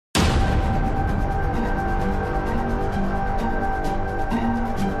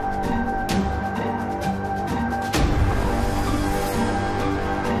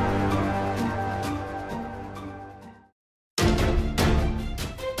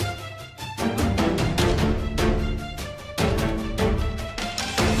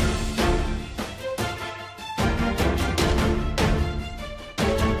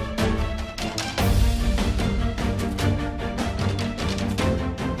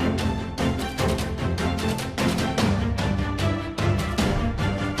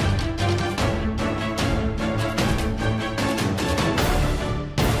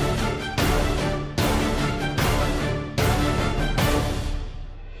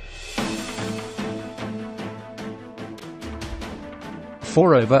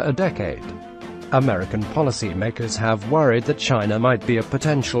for over a decade. American policymakers have worried that China might be a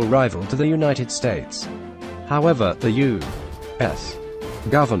potential rival to the United States. However, the U.S.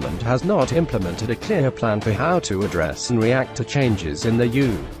 government has not implemented a clear plan for how to address and react to changes in the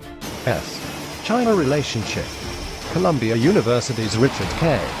U.S.-China relationship. Columbia University's Richard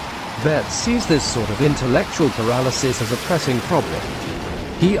K. Betts sees this sort of intellectual paralysis as a pressing problem.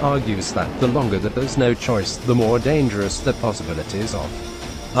 He argues that the longer that there's no choice, the more dangerous the possibilities of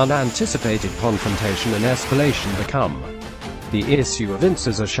unanticipated confrontation and escalation become. The issue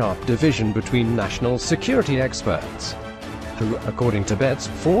evinces a sharp division between national security experts, who, according to Betts,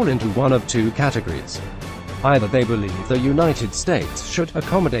 fall into one of two categories. Either they believe the United States should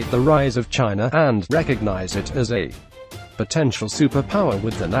accommodate the rise of China and recognize it as a potential superpower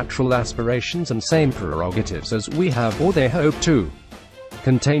with the natural aspirations and same prerogatives as we have, or they hope to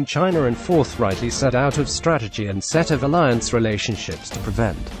contain China and forthrightly set out a strategy and set of alliance relationships to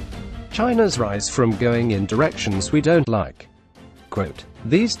prevent China's rise from going in directions we don't like. Quote,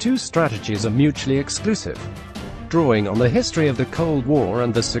 "These two strategies are mutually exclusive." Drawing on the history of the Cold War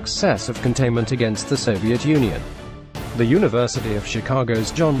and the success of containment against the Soviet Union, the University of Chicago's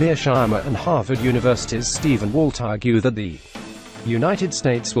John Mearsheimer and Harvard University's Stephen Walt argue that the United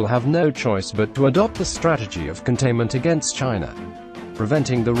States will have no choice but to adopt the strategy of containment against China.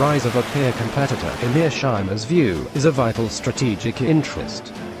 Preventing the rise of a peer competitor, in Mearsheimer's view, is a vital strategic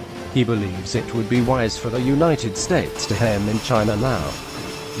interest. He believes it would be wise for the United States to hem in China now,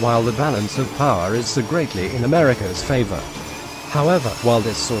 while the balance of power is so greatly in America's favor. However, while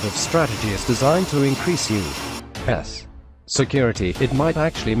this sort of strategy is designed to increase U.S. security, it might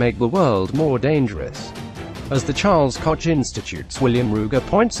actually make the world more dangerous. As the Charles Koch Institute's William Ruger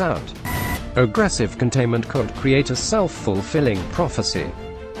points out, aggressive containment could create a self-fulfilling prophecy,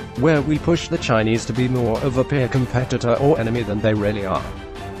 where we push the Chinese to be more of a peer competitor or enemy than they really are.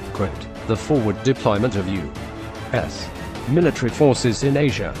 Quote, "The forward deployment of U.S. military forces in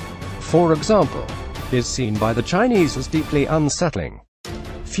Asia, for example, is seen by the Chinese as deeply unsettling,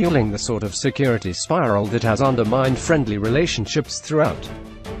 fueling the sort of security spiral that has undermined friendly relationships throughout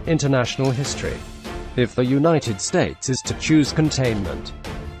international history. If the United States is to choose containment,"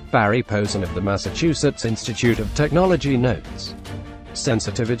 Barry Posen of the Massachusetts Institute of Technology notes,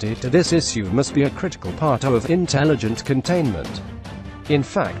 sensitivity to this issue must be a critical part of intelligent containment. In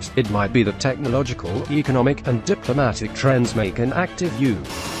fact, it might be that technological, economic, and diplomatic trends make an active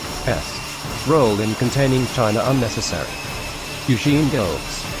U.S. role in containing China unnecessary. Eugene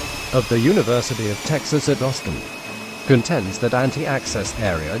Gilbs, of the University of Texas at Austin, contends that anti-access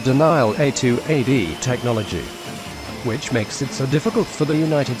area denial A2AD technology, which makes it so difficult for the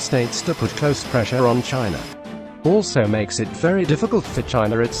United States to put close pressure on China, also makes it very difficult for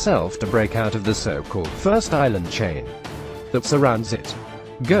China itself to break out of the so-called first island chain that surrounds it.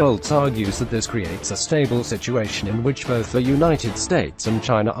 Gilbs argues that this creates a stable situation in which both the United States and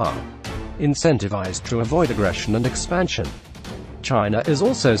China are incentivized to avoid aggression and expansion. China is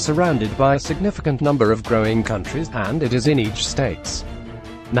also surrounded by a significant number of growing countries, and it is in each state's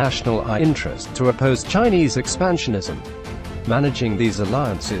national interest to oppose Chinese expansionism. Managing these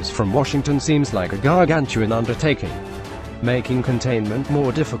alliances from Washington seems like a gargantuan undertaking, making containment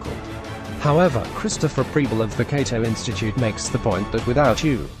more difficult. However, Christopher Preble of the Cato Institute makes the point that without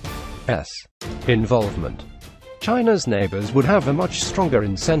U.S. involvement, China's neighbors would have a much stronger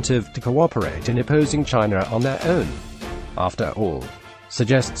incentive to cooperate in opposing China on their own. After all,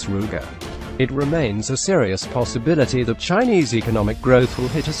 suggests Ruger, it remains a serious possibility that Chinese economic growth will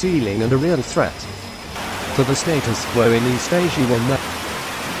hit a ceiling, and a real threat to the status quo in East Asia will never